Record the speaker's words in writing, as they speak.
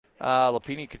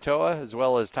Lopini Katoa, as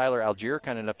well as Tyler Allgeier,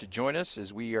 kind enough to join us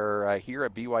as we are here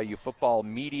at BYU Football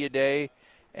Media Day.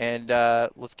 And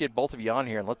let's get both of you on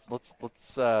here and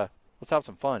let's have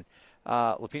some fun.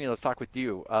 Lopini, let's talk with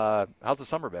you. How's the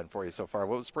summer been for you so far?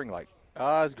 What was spring like?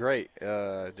 It's great.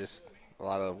 Just a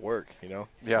lot of work,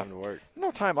 Time to work.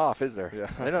 No time off, is there? Yeah.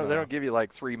 They don't give you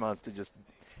like 3 months to just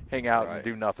hang out and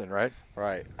do nothing, right?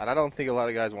 Right. And I don't think a lot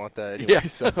of guys want that anyway,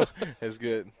 so it's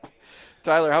good.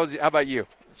 Tyler, how about you?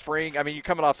 Spring, I mean, you're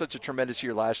coming off such a tremendous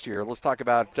year last year. Let's talk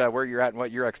about where you're at and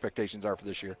what your expectations are for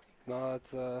this year. No,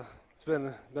 it's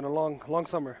been a long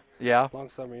summer. Yeah. Long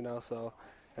summer, So,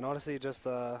 and honestly, just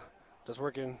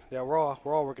working. Yeah, we're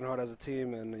all working hard as a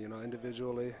team and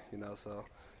individually. So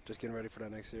just getting ready for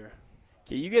that next year.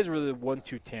 Okay, you guys were the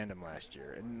 1-2 tandem last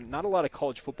year, and not a lot of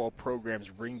college football programs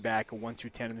bring back a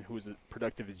 1-2 tandem who was as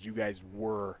productive as you guys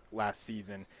were last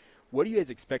season. What do you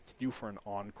guys expect to do for an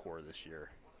encore this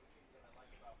year?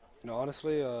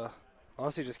 Honestly,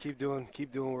 just keep doing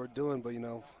what we're doing. But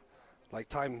like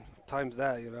times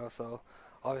that. So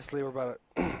obviously we're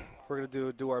gonna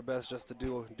do our best just to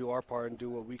do our part and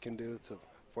do what we can do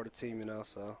for the team.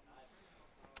 So.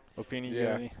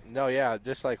 Opinion?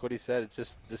 Just like what he said, it's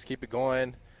just keep it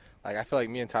going. Like I feel like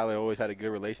me and Tyler always had a good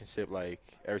relationship, like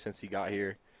ever since he got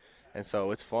here, and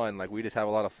so it's fun. Like we just have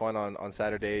a lot of fun on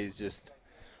Saturdays. Just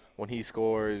when he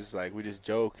scores, like we just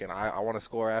joke, and I want to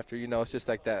score after. It's just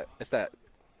like that. It's that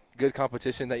good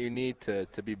competition that you need to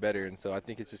be better, and so I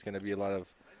think it's just going to be a lot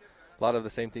of the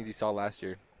same things you saw last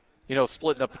year.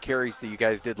 Splitting up the carries that you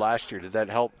guys did last year, does that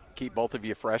help keep both of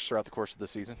you fresh throughout the course of the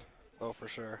season? Oh, for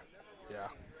sure. Yeah.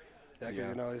 Yeah,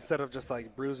 because, instead of just,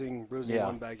 like, bruising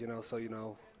one back, so,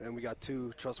 and we got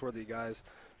two trustworthy guys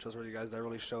that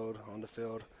really showed on the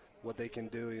field what they can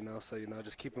do, so,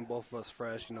 just keeping both of us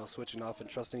fresh, switching off and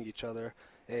trusting each other.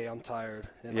 Hey, I'm tired.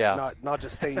 And not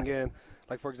just staying in.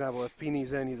 Like, for example, if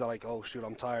Peeney's in, he's like, oh, shoot,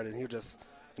 I'm tired. And he'll just,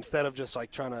 instead of just, like,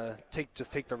 trying to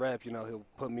take the rep, he'll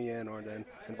put me in and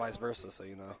vice versa, so,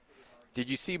 Did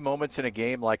you see moments in a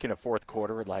game, like in a fourth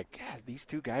quarter, like, God, these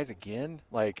two guys again?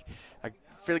 Like, I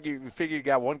figure you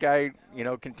got one guy,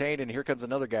 contained, and here comes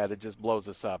another guy that just blows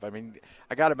us up. I mean,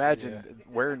 I got to imagine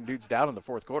wearing dudes down in the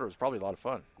fourth quarter was probably a lot of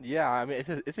fun. Yeah, I mean,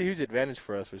 it's a huge advantage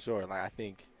for us for sure. Like I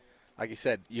think, like you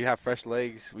said, you have fresh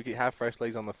legs. We could have fresh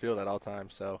legs on the field at all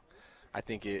times. So I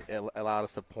think it allowed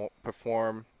us to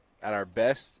perform at our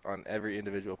best on every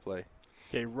individual play.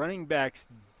 Okay, running backs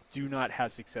do not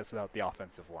have success without the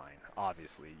offensive line,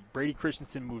 obviously. Brady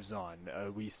Christensen moves on.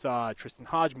 We saw Tristan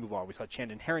Hodge move on. We saw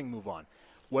Chandon Herring move on.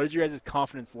 What is your guys'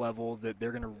 confidence level that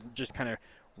they're going to just kind of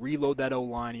reload that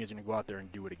O-line and you're going to go out there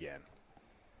and do it again?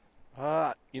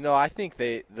 I think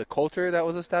the culture that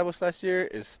was established last year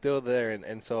is still there,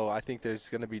 and so I think there's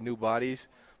going to be new bodies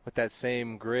with that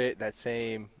same grit, that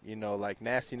same, like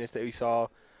nastiness that we saw,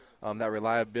 that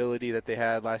reliability that they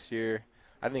had last year.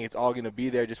 I think it's all going to be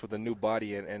there just with a new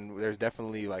body, and there's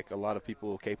definitely like a lot of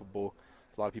people capable,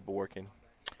 a lot of people working.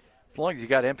 As long as you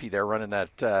got MP there running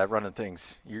running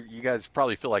things, you guys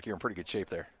probably feel like you're in pretty good shape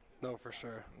there. No, for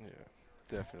sure. Yeah,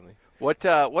 definitely. What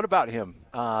about him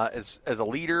as a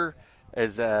leader,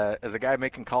 as a guy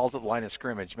making calls at the line of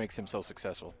scrimmage makes him so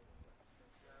successful?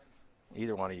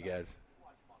 Either one of you guys.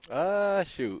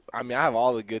 Shoot. I mean, I have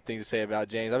all the good things to say about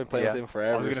James. I've been playing with him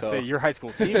forever. I was going to say, you're high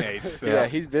school teammates. So. Yeah,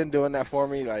 he's been doing that for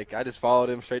me. Like, I just followed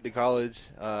him straight to college.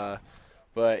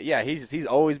 But, yeah, he's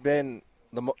always been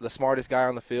the smartest guy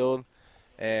on the field.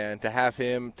 And to have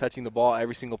him touching the ball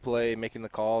every single play, making the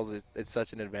calls, it's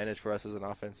such an advantage for us as an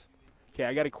offense. Okay,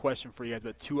 I got a question for you guys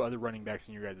about two other running backs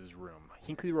in your guys' room.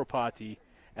 Hinckley Ropati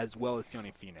as well as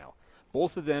Sione Finau.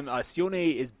 Both of them,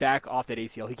 Sione is back off that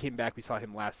ACL. He came back. We saw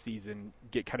him last season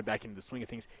get kind of back into the swing of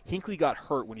things. Hinckley got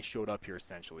hurt when he showed up here,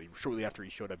 essentially. Shortly after he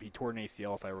showed up, he tore an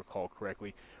ACL, if I recall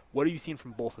correctly. What have you seen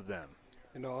from both of them?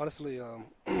 Honestly,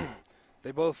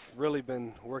 they both really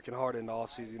been working hard in the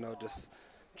offseason, just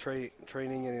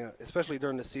training, and especially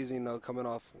during the season, coming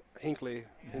off Hinckley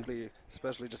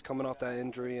especially just coming off that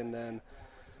injury, and then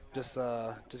just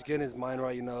getting his mind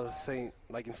right, saying,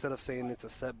 like, instead of saying it's a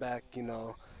setback,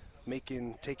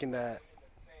 taking that,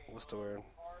 what's the word?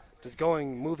 Just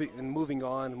moving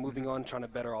on, trying to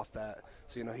better off that.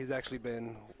 So, he's actually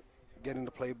been getting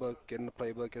the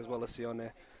playbook as well as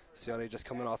Sione just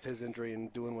coming off his injury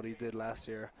and doing what he did last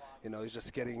year. He's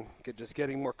just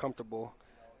getting more comfortable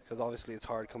because obviously it's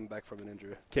hard coming back from an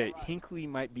injury. Okay, Hinckley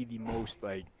might be the most,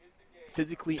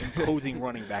 physically imposing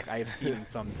running back I have seen in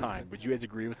some time. Would you guys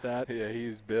agree with that? Yeah,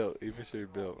 he's built. He's for sure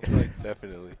built. Like,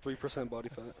 definitely. 3% body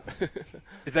fat.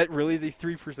 Is that really the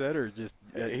 3% or just?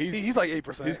 He's like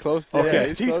 8%. He's close. To, Okay.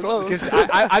 yeah, He's close. Because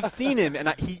I've seen him,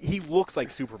 and he looks like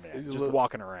Superman, just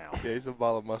walking around. Yeah, he's a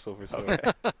ball of muscle for sure.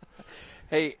 Okay.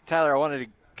 Hey, Tyler, I wanted to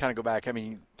kind of go back. I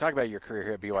mean, talk about your career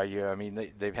here at BYU. I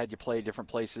mean, they've had you play different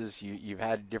places. You've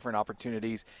had different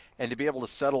opportunities. And to be able to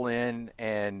settle in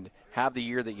and have the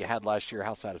year that you had last year,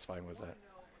 how satisfying was that?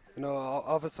 You know,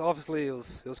 obviously it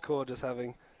was cool just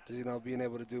being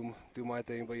able to do my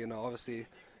thing. But, you know, obviously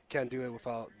can't do it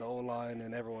without the O-line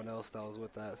and everyone else that was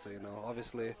with that. So, you know,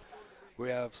 obviously we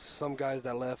have some guys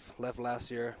that left last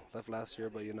year.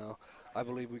 But, you know, I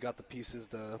believe we got the pieces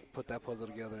to put that puzzle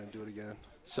together and do it again.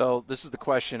 So this is the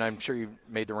question. I'm sure you've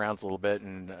made the rounds a little bit,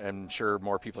 and I'm sure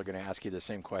more people are going to ask you the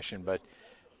same question.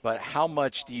 But how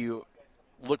much do you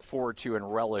look forward to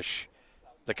and relish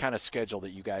the kind of schedule that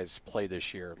you guys play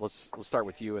this year? Let's start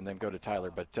with you and then go to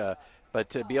Tyler. But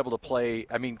to be able to play,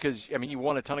 because you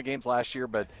won a ton of games last year,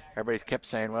 but everybody kept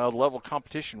saying, well, the level of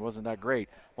competition wasn't that great.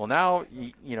 Well, now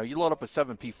you load up with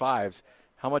 7 P5s.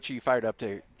 How much are you fired up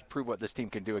to prove what this team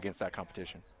can do against that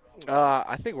competition?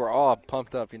 I think we're all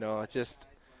pumped up. You know,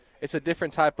 it's a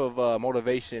different type of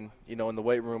motivation. You know, in the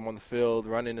weight room, on the field,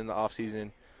 running in the off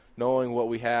season, knowing what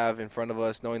we have in front of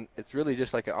us, knowing it's really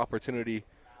just like an opportunity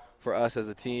for us as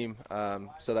a team,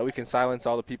 so that we can silence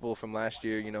all the people from last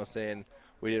year. You know, saying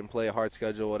we didn't play a hard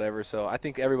schedule, whatever. So I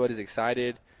think everybody's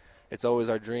excited. It's always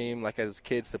our dream, like as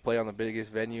kids, to play on the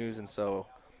biggest venues, and so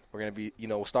we're gonna be,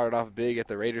 we'll start it off big at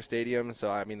the Raider Stadium. So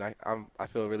I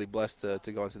feel really blessed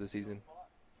to go into the season.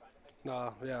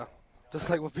 Yeah, just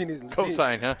like what Pini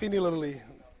Cosign, huh? Pini literally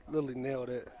nailed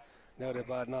it.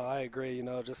 But no, I agree. You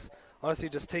know, just honestly,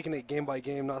 just taking it game by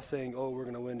game, not saying, oh, we're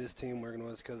gonna win this team, we're gonna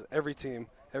win this, because every team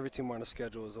on the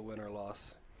schedule is a win or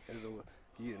loss.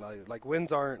 Like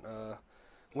wins aren't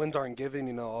given.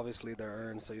 You know, obviously they're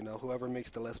earned. So whoever makes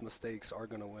the less mistakes are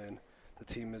gonna win. The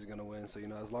team is gonna win. So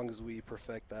as long as we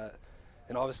perfect that,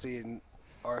 and obviously in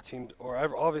our team,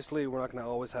 obviously we're not gonna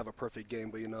always have a perfect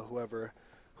game, but whoever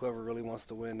really wants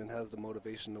to win and has the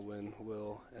motivation to win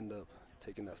will end up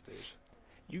taking that stage.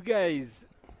 You guys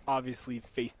obviously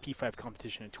faced P5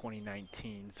 competition in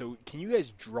 2019. So can you guys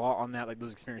draw on that, like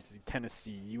those experiences in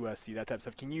Tennessee, USC, that type of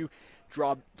stuff? Can you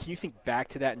think back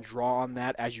to that and draw on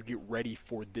that as you get ready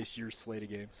for this year's slate of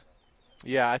games?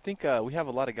 Yeah, I think we have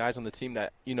a lot of guys on the team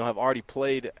that, have already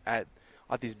played at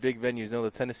these big venues. The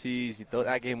Tennessee's,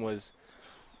 that game was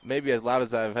maybe as loud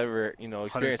as I've ever,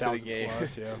 experienced in a game.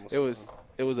 Plus, yeah.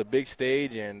 It was a big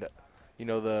stage, and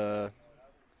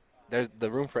there's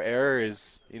the room for error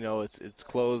is it's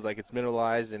closed, like it's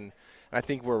minimalized, and I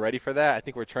think we're ready for that. I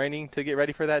think we're training to get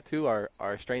ready for that too.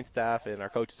 Our strength staff and our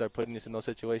coaches are putting us in those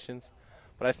situations,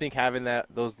 but I think having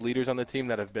those leaders on the team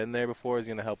that have been there before is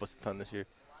going to help us a ton this year.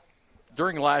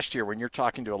 During last year, when you're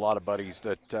talking to a lot of buddies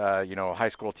that high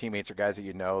school teammates or guys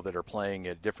that that are playing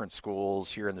at different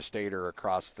schools here in the state or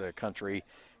across the country,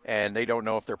 and they don't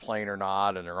know if they're playing or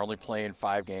not, and they're only playing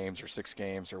 5 games or 6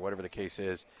 games or whatever the case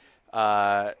is.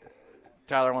 Tyler,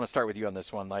 I want to start with you on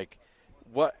this one. Like,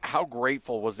 how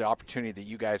grateful was the opportunity that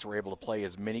you guys were able to play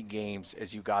as many games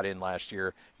as you got in last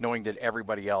year, knowing that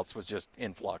everybody else was just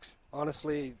in flux?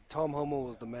 Honestly, Tom Homo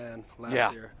was the man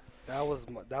last year. That was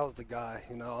the guy.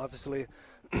 Obviously,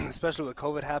 especially with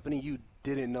COVID happening, you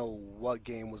didn't know what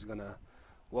was gonna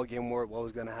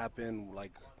happen.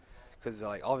 Because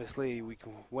obviously we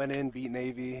went in, beat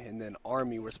Navy, and then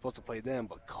Army. We're supposed to play them,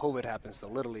 but COVID happened. So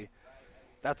literally,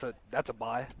 that's a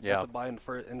bye. Yeah. That's a bye in the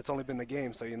first, and it's only been the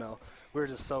game. So we're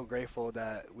just so grateful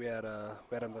that we had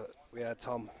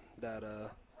Tom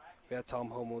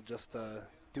Homo just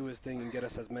do his thing and get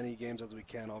us as many games as we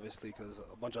can. Obviously, because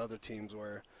a bunch of other teams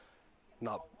were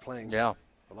not playing. Yeah.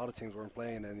 A lot of teams weren't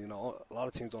playing, and a lot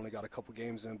of teams only got a couple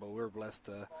games in, but we were blessed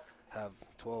to have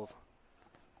 12.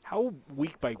 How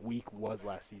week by week was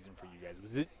last season for you guys?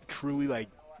 Was it truly like,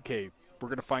 okay, we're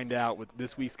going to find out what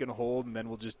this week's going to hold, and then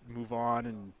we'll just move on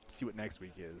and see what next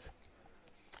week is?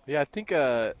 Yeah, I think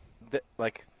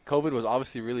COVID was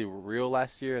obviously really real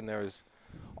last year, and there was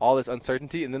all this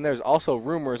uncertainty, and then there's also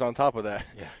rumors on top of that.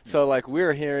 Yeah. So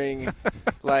we're hearing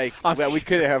that we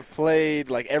couldn't have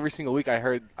played every single week.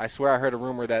 I swear I heard a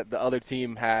rumor that the other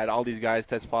team had all these guys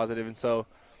test positive, and so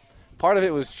part of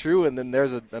it was true, and then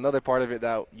there's another part of it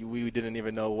that we didn't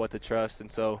even know what to trust,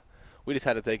 and so we just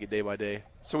had to take it day by day.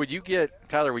 So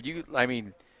Tyler,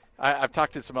 I've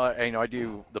talked to some I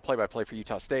do the play-by-play for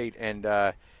Utah State, and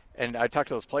I talked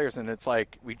to those players, and it's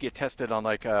like we'd get tested on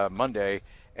Monday,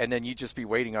 and then you'd just be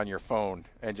waiting on your phone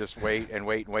and just wait and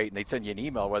wait and wait, and they'd send you an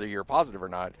email whether you're positive or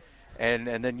not. and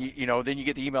then then you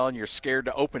get the email and you're scared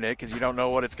to open it because you don't know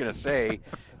what it's going to say.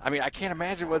 I mean, I can't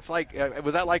imagine what it's like.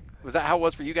 Was that how it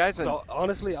was for you guys? So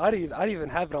honestly, I didn't even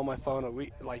have it on my phone.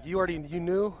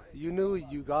 You knew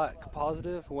you got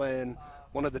positive when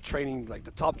one of the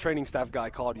top training staff guy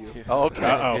called you. Oh,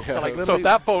 okay. So, so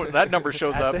if that number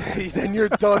shows up, then you're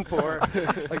done for.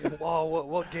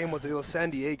 What game was it? It was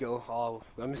San Diego. Oh,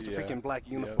 I missed the freaking black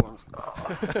uniforms.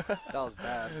 Oh, that was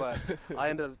bad. But I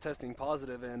ended up testing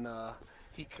positive, and I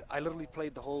literally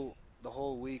played the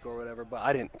whole week or whatever. But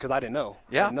I didn't know.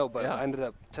 Yeah. I ended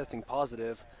up testing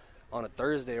positive on a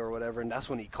Thursday or whatever, and that's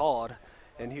when he called.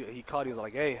 And he called. He was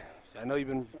like, "Hey, I know you've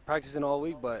been practicing all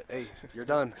week, but hey, you're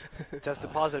done.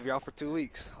 Tested positive. You're out for 2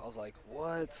 weeks." I was like,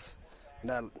 "What?" And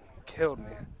that killed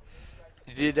me.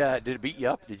 Did it beat you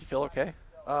up? Did you feel okay?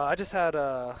 I just had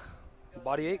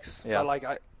body aches. Yeah.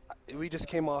 But we just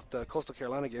came off the Coastal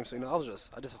Carolina game, so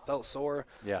I just felt sore.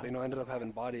 Yeah. I ended up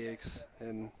having body aches,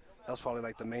 and that was probably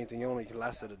like the main thing. It only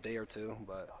lasted a day or two,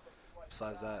 but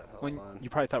besides that was fine. You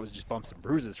probably thought it was just bumps and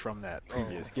bruises from that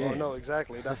previous game. Oh, no,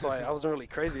 exactly. That's why I wasn't really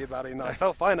crazy about it. I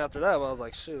felt fine after that, but I was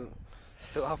like, shoot,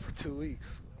 still out for 2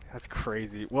 weeks. That's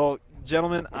crazy. Well,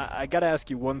 gentlemen, I got to ask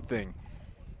you one thing.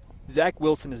 Zach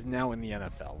Wilson is now in the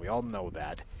NFL. We all know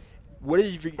that. What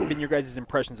have been your guys'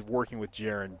 impressions of working with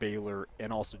Jaron, Baylor,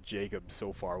 and also Jacob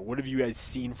so far? What have you guys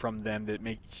seen from them that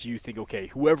makes you think, okay,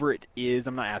 whoever it is,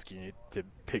 I'm not asking you to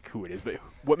pick who it is, but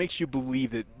what makes you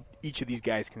believe that each of these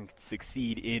guys can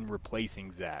succeed in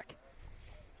replacing Zach?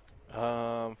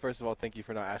 First of all, thank you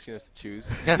for not asking us to choose.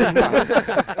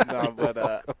 No,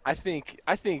 but I think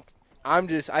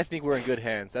we're in good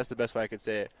hands. That's the best way I could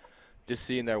say it. Just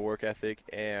seeing their work ethic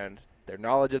and their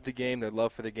knowledge of the game, their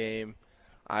love for the game.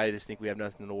 I just think we have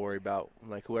nothing to worry about.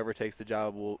 Like, whoever takes the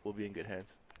job will be in good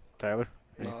hands. Tyler?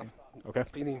 Okay.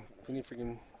 Peeny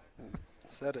freaking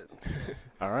said it.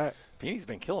 All right. Peeny's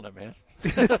been killing it, man.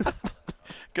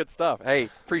 Good stuff. Hey,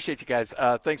 appreciate you guys.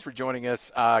 Thanks for joining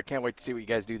us. Can't wait to see what you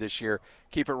guys do this year.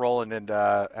 Keep it rolling and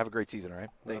have a great season, all right?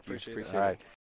 Thank you. Appreciate it. All right.